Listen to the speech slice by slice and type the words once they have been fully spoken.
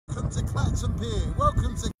to Clacton Pier.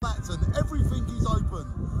 Welcome to Clacton. Everything is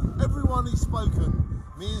open. Everyone is spoken.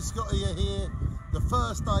 Me and Scotty are here. The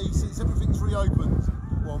first day since everything's reopened.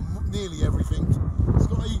 Well, nearly everything.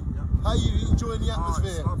 Scotty, how are you enjoying the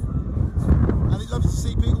atmosphere? And it's lovely to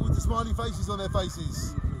see people with the smiley faces on their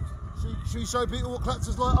faces. Should we show people what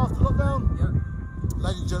Clacton's like after lockdown? Yeah.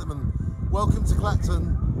 Ladies and gentlemen, welcome to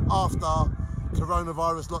Clacton after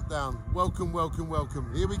coronavirus lockdown. Welcome, welcome, welcome.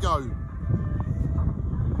 Here we go.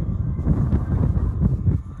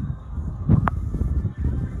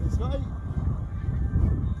 Scotty?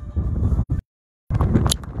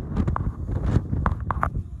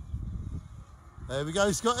 There we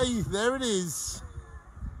go, Scotty. There it is.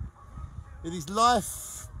 It is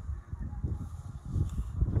life.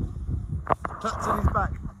 Clacton is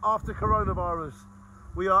back after coronavirus.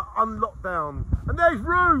 We are on lockdown. And there's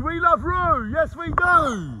Roo. We love Roo. Yes, we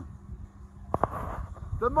do.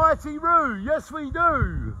 The mighty Roo. Yes, we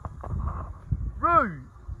do. Roo,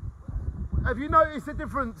 have you noticed the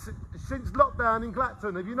difference since lockdown in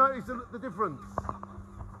Clacton? Have you noticed the difference?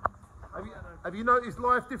 Have you noticed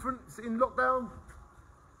life difference in lockdown?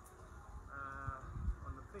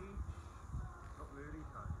 On the beach, not really,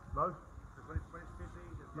 No? no. Because when it's busy,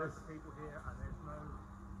 there's loads of people here and there's no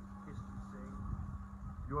distancing.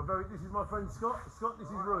 You are very. This is my friend Scott. Scott, this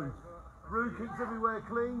is Roo. Roo keeps everywhere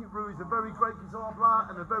clean. Roo is a very great guitar player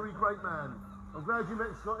and a very great man. I'm glad you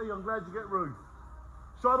met Scotty. I'm glad you get Roo.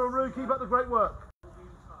 Shine on, Roo. Keep up the great work.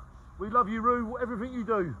 We love you, Roo. Everything you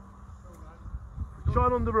do.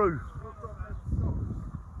 Shine on the Roo.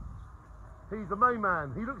 He's the main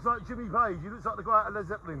man. He looks like Jimmy Page. He looks like the guy out of Led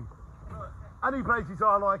Zeppelin. And he plays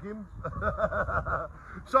guitar like him.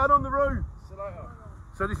 Shine on the Roo.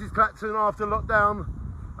 So this is Clacton after lockdown,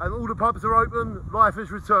 and all the pubs are open. Life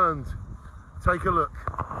has returned. Take a look.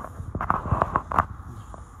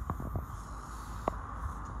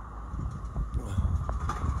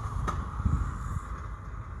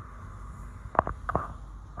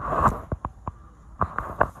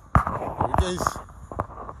 Here it is.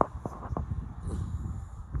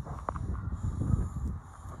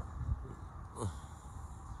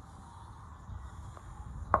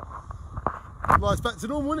 Life's back to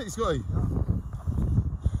normal, isn't it, Scotty?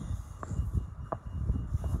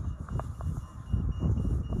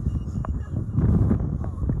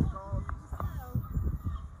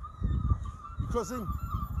 You crossing?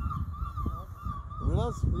 Anyone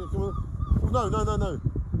else? Yeah, come on. No.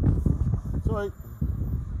 Sorry.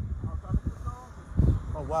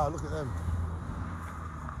 Oh wow, look at them.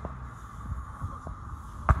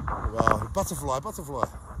 Wow, butterflies.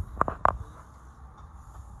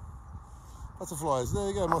 Butterflies, there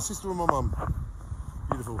you go, my sister and my mum.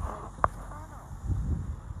 Beautiful.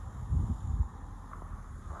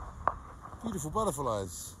 Beautiful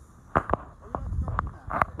butterflies.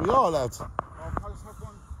 We are allowed.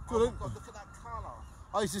 Good, look at that colour.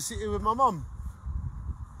 I used to sit here with my mum.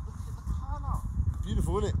 Look at the colour.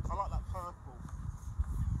 Beautiful, isn't it? I like that purple.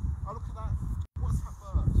 Oh, look at that. What's that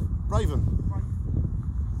bird? Raven.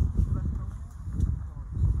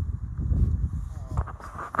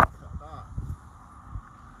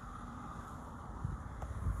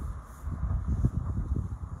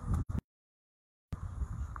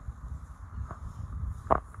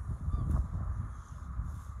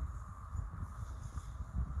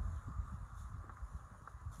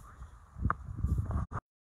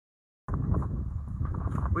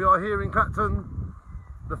 We are here in Clacton,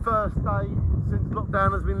 the first day since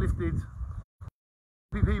lockdown has been lifted.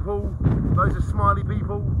 Happy people, those are smiley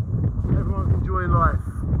people, everyone's enjoying life.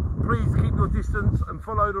 Please keep your distance and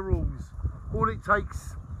follow the rules. All it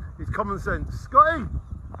takes is common sense. Scotty!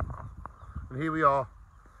 And here we are,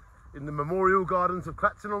 in the memorial gardens of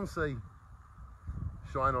Clacton-on-Sea.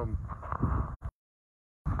 Shine on.